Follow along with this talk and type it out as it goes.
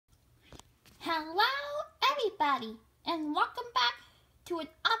Hello, everybody, and welcome back to an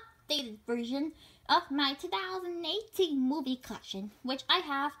updated version of my 2018 movie collection, which I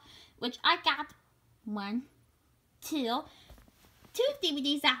got one, two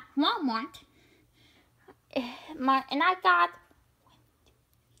DVDs at Walmart, and I got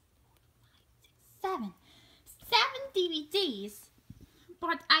seven DVDs,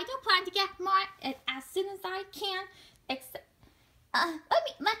 but I do plan to get more as soon as I can.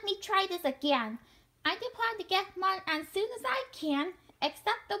 Let me try this again. I do plan to get more as soon as I can,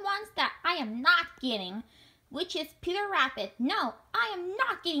 except the ones that I am not getting, which is Peter Rabbit. No, I am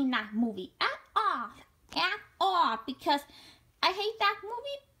not getting that movie at all, because I hate that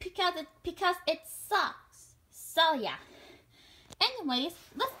movie because it sucks. So yeah. Anyways,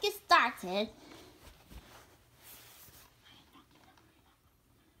 let's get started.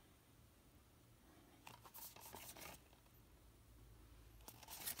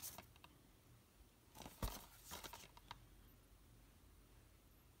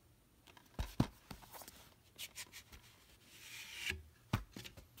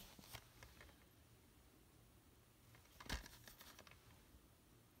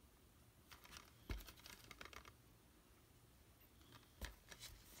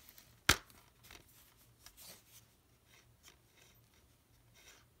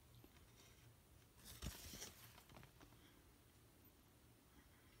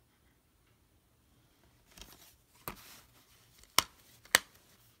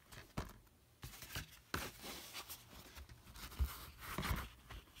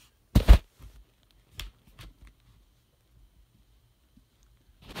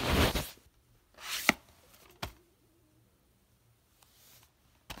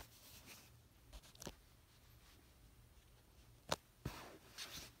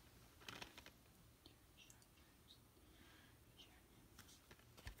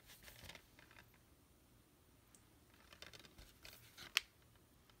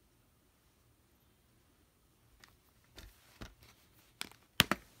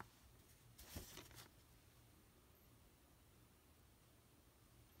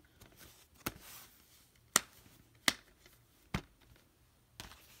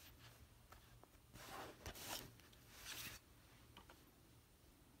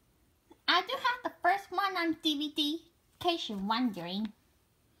 I do have the first one on DVD, in case you're wondering.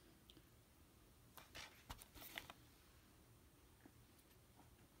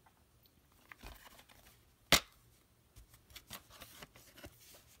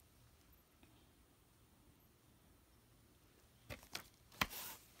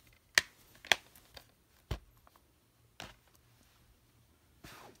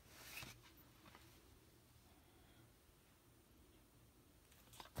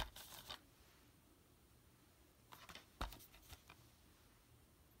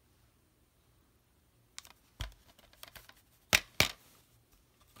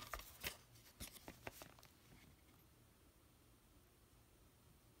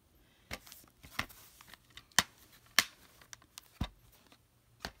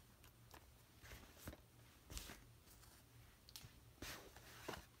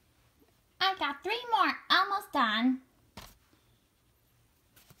 I got 3 more, almost done.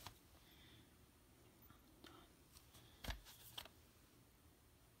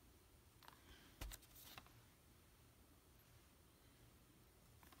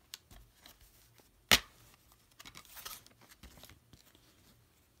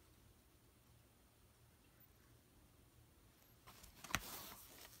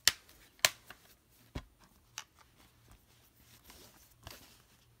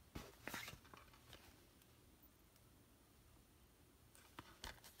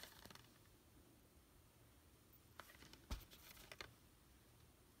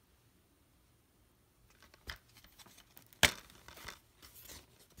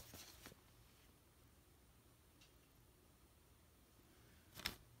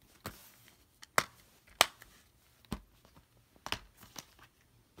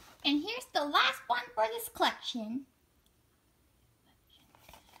 And here's the last one for this collection.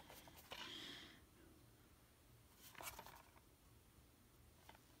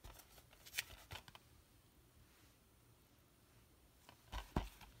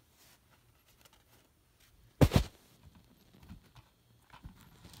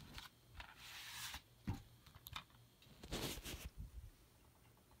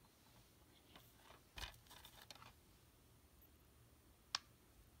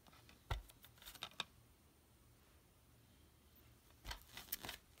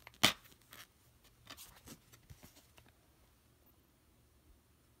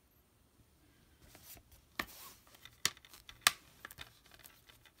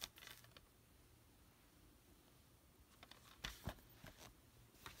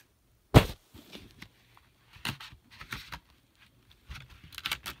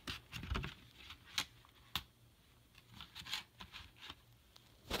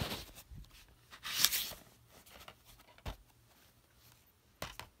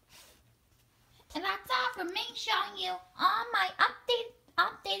 showing you all my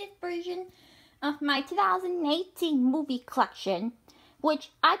updated version of my 2018 movie collection, which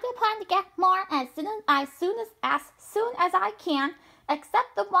I do plan to get more as soon as I can,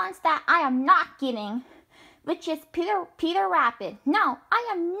 except the ones that I am not getting, which is Peter Rabbit. No, I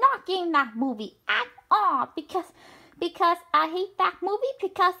am not getting that movie at all because I hate that movie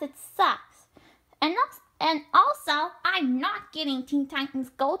because it sucks. And also, I'm not getting Teen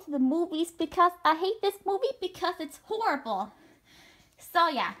Titans Go to the Movies because I hate this movie because it's horrible. So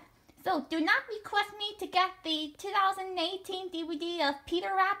yeah. So do not request me to get the 2018 DVD of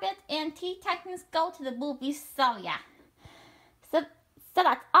Peter Rabbit and Teen Titans Go to the Movies. So yeah. So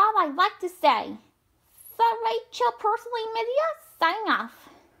that's all I'd like to say. So Rachel Personally Media, signing off.